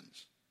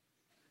happens.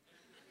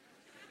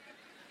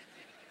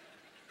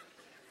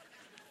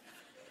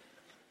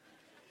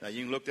 Now,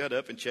 you can look that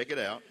up and check it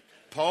out.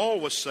 Paul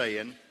was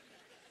saying,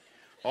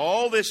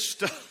 all this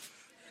stuff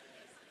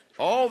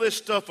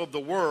of the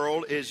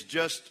world is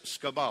just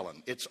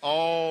skubalon. It's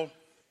all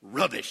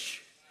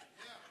rubbish.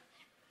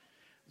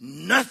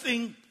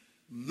 Nothing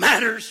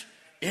matters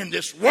in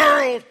this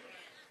world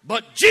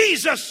but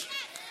Jesus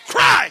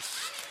Christ.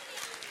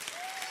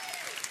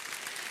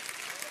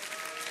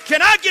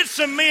 Can I get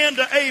some men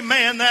to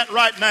amen that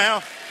right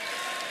now?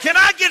 Can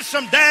I get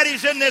some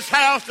daddies in this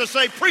house to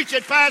say, preach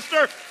it,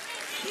 Pastor?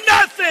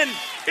 Nothing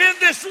in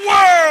this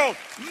world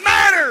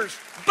matters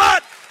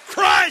but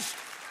Christ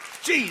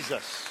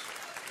Jesus.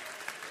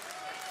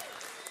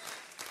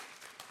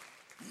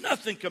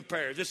 Nothing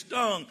compares. It's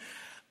dung.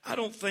 I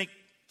don't think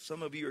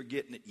some of you are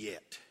getting it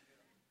yet.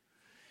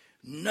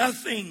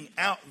 Nothing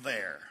out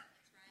there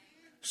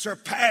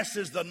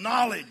surpasses the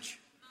knowledge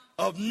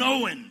of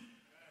knowing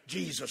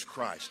Jesus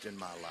Christ in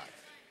my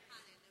life.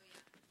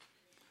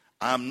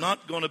 I'm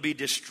not going to be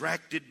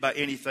distracted by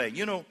anything.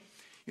 You know,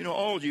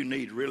 all you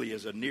need really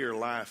is a near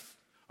life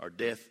or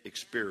death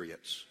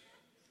experience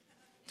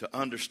to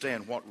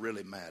understand what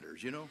really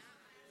matters, you know.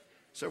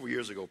 Several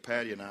years ago,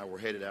 Patty and I were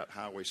headed out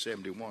Highway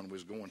 71. We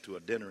was going to a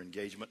dinner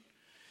engagement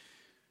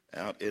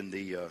out in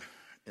the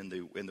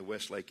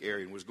Westlake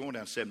area, and was going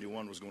down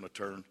 71. Was going to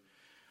turn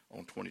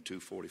on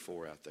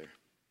 2244 out there,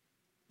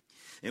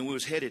 and we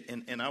was headed.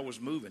 And I was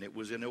moving. It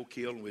was in Oak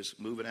Hill, and we was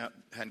moving out.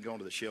 Hadn't gone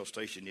to the Shell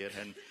station yet.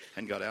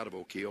 Hadn't got out of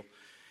Oak Hill,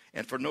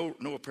 and for no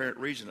apparent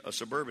reason, a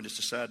Suburban just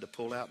decided to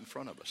pull out in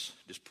front of us.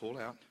 Just pull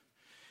out.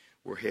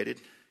 We're headed.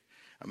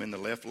 I'm in the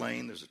left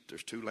lane.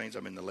 There's two lanes.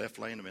 I'm in the left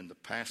lane. I'm in the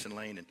passing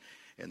lane,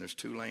 and there's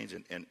two lanes,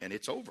 and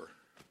it's over.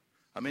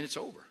 I mean, it's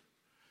over.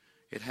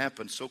 It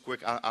happened so quick.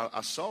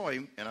 I saw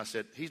him, and I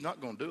said, he's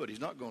not going to do it. He's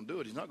not going to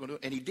do it. He's not going to do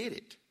it. And he did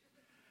it.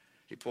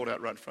 He pulled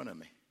out right in front of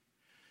me.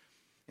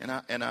 And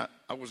I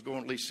was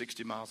going at least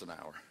 60 miles an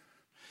hour.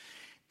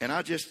 And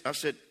I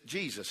said,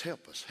 Jesus,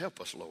 help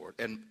us, Lord.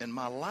 And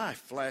my life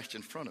flashed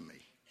in front of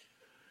me.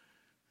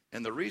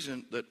 And the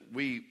reason that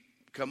we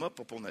come up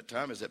upon that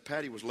time is that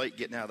Patty was late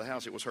getting out of the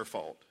house. It was her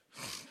fault.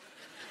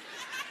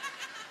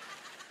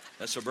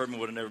 That Suburban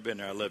would have never been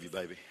there. I love you,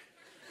 baby.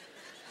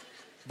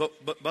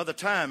 But by the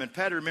time, and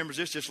Patty remembers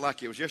this just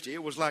like it was yesterday,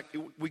 it was like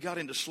we got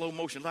into slow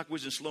motion, like we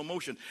was in slow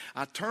motion.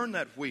 I turned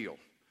that wheel,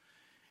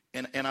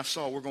 and I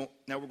saw we're going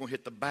to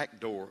hit the back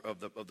door of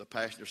the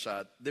passenger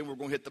side. Then we're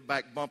going to hit the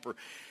back bumper,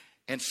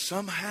 and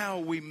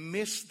somehow we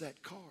missed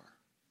that car.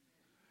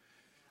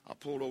 I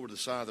pulled over to the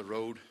side of the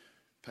road.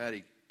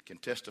 Patty can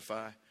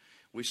testify.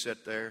 We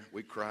sat there.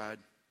 We cried.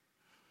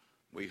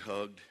 We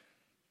hugged.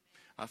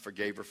 I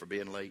forgave her for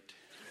being late.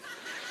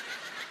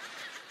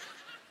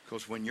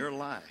 Because when your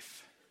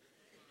life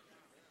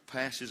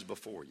passes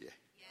before you,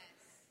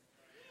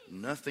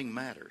 nothing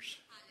matters.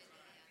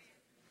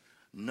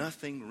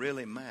 Nothing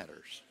really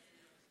matters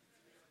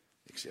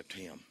except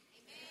Him.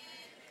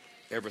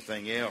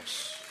 Everything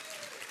else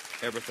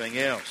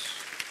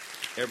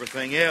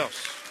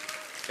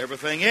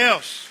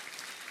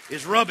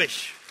is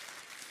rubbish.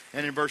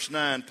 And in verse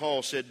 9,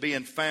 Paul said,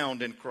 being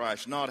found in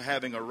Christ, not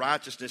having a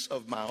righteousness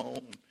of my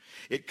own.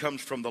 It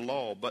comes from the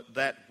law, but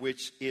that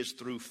which is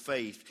through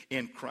faith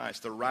in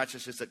Christ. The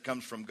righteousness that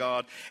comes from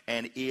God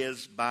and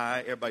is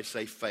by, everybody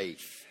say,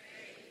 faith.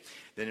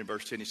 Then in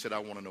verse 10 he said, I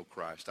want to know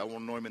Christ. I want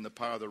to know Him in the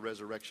power of the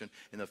resurrection,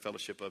 in the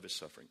fellowship of His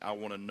suffering. I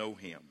want to know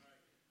Him.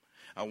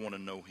 I want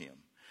to know Him.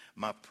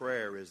 My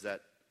prayer is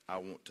that I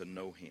want to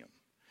know Him.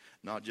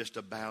 Not just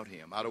about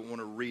Him. I don't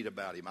want to read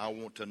about Him. I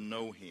want to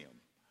know Him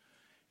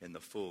in the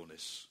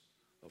fullness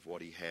of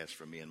what He has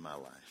for me in my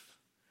life.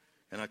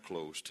 And I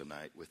close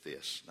tonight with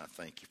this. And I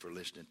thank you for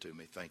listening to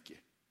me. Thank you.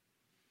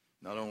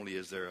 Not only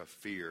is there a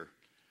fear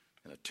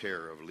and a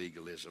terror of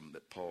legalism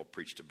that Paul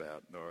preached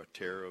about, nor a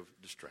terror of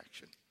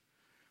distraction,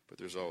 but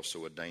there's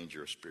also a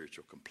danger of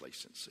spiritual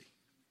complacency.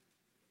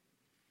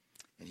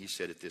 And he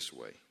said it this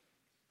way.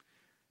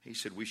 He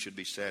said we should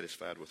be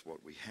satisfied with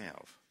what we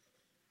have,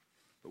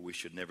 but we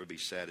should never be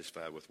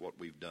satisfied with what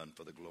we've done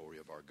for the glory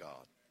of our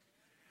God.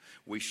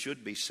 We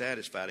should be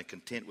satisfied and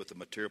content with the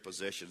material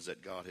possessions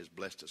that God has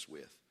blessed us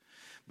with.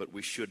 But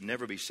we should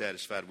never be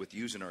satisfied with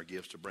using our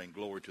gifts to bring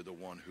glory to the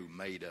one who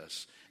made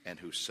us and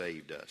who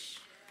saved us.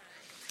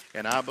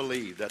 And I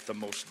believe that the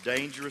most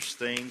dangerous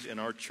things in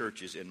our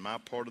churches in my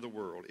part of the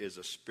world is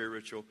a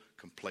spiritual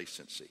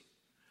complacency.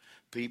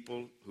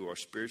 People who are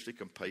spiritually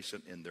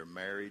complacent in their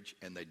marriage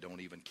and they don't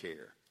even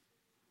care.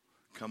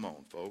 Come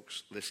on,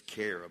 folks. Let's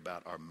care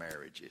about our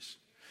marriages.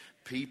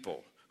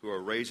 People who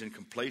are raising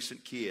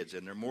complacent kids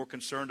and they're more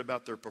concerned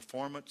about their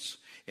performance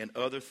in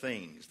other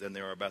things than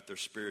they are about their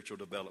spiritual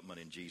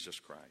development in Jesus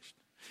Christ.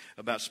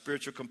 About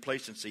spiritual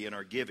complacency in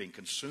our giving,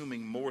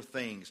 consuming more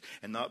things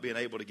and not being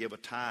able to give a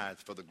tithe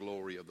for the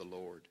glory of the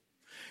Lord.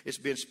 It's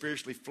being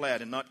spiritually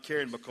flat and not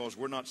caring because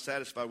we're not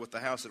satisfied with the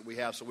house that we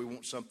have, so we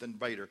want something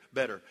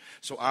better.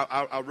 So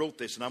I wrote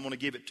this, and I'm going to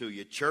give it to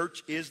you.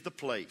 Church is the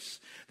place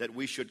that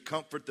we should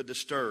comfort the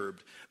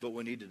disturbed, but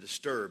we need to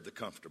disturb the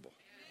comfortable.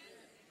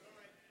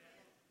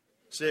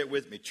 Say it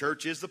with me.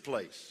 Church is the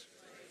place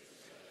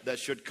that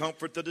should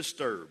comfort the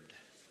disturbed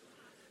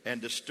and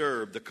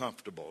disturb the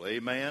comfortable.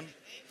 Amen?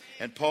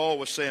 And Paul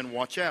was saying,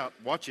 watch out.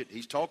 Watch it.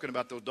 He's talking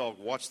about those dogs.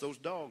 Watch those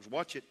dogs.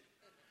 Watch it.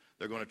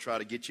 They're going to try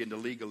to get you into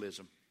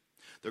legalism.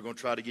 They're going to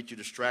try to get you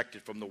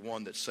distracted from the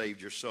one that saved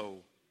your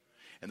soul.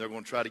 And they're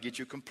going to try to get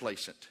you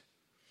complacent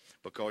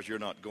because you're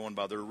not going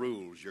by their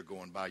rules. You're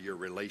going by your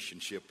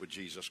relationship with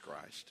Jesus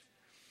Christ.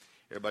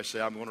 Everybody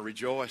say, I'm going to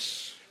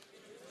rejoice.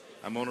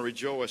 I'm going to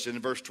rejoice. In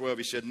verse 12,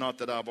 he said, not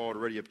that I've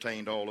already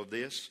obtained all of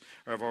this,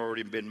 or I've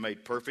already been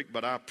made perfect,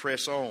 but I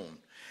press on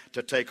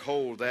to take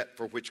hold of that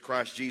for which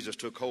Christ Jesus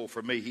took hold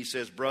for me. He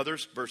says,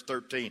 brothers, verse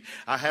 13,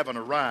 I haven't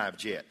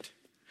arrived yet.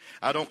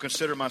 I don't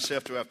consider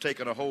myself to have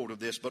taken a hold of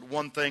this, but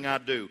one thing I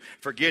do,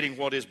 forgetting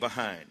what is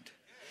behind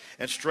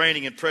and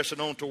straining and pressing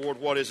on toward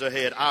what is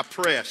ahead. I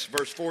press,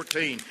 verse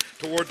 14,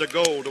 toward the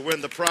goal to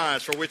win the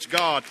prize for which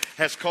God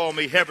has called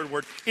me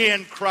heavenward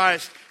in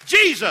Christ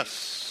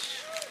Jesus.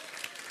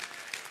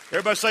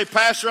 Everybody say,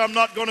 Pastor, I'm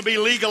not going to be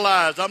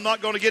legalized. I'm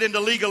not going to get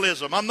into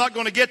legalism. I'm not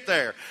going to get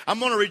there. I'm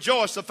going to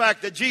rejoice the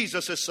fact that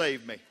Jesus has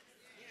saved me.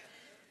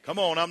 Come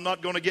on, I'm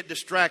not going to get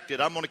distracted.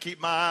 I'm going to keep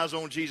my eyes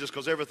on Jesus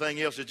because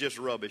everything else is just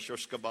rubbish or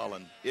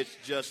scabalin. It's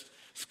just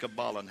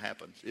scabalin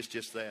happens. It's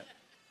just that.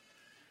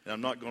 And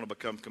I'm not going to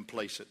become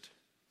complacent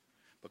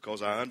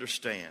because I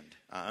understand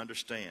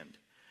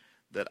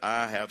that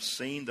I have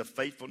seen the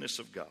faithfulness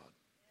of God.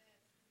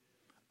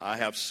 I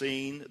have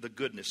seen the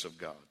goodness of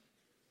God.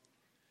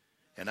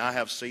 And I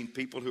have seen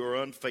people who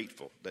are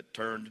unfaithful that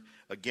turned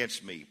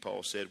against me.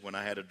 Paul said, when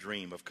I had a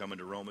dream of coming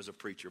to Rome as a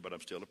preacher, but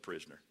I'm still a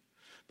prisoner.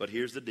 But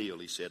here's the deal.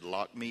 He said,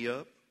 lock me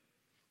up,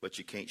 but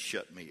you can't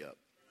shut me up.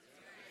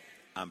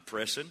 I'm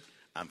pressing.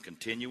 I'm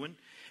continuing.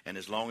 And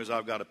as long as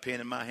I've got a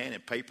pen in my hand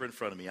and paper in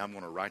front of me, I'm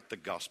going to write the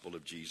gospel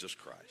of Jesus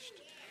Christ.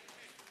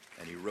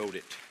 And he wrote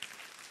it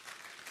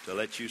to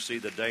let you see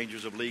the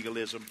dangers of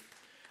legalism,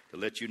 to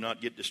let you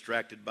not get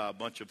distracted by a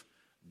bunch of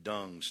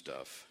dung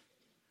stuff.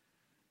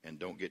 And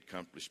don't get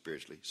comfortable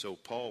spiritually. So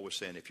Paul was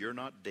saying, if you're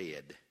not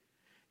dead,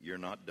 you're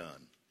not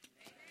done.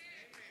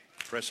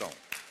 Press on.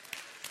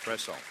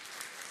 Press on.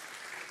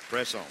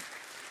 Press on.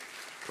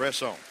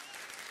 Press on.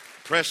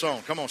 Press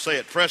on. Come on, say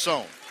it. Press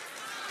on.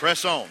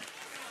 Press on.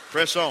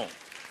 Press on.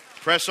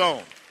 Press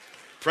on.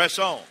 Press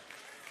on.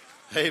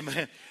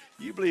 Amen.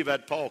 You believe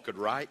that Paul could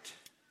write?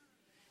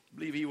 You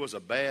believe he was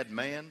a bad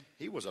man?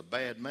 He was a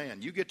bad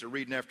man. You get to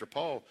reading after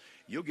Paul,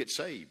 you'll get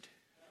saved.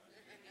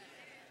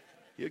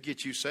 He'll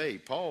get you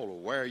saved. Paul will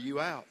wear you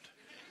out.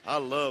 I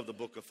love the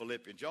book of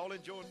Philippians. Y'all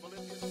enjoying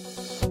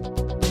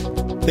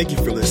Philippians? Thank you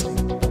for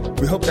listening.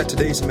 We hope that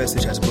today's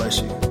message has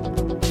blessed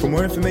you. For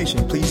more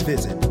information, please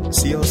visit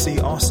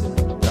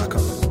clcaustin.org.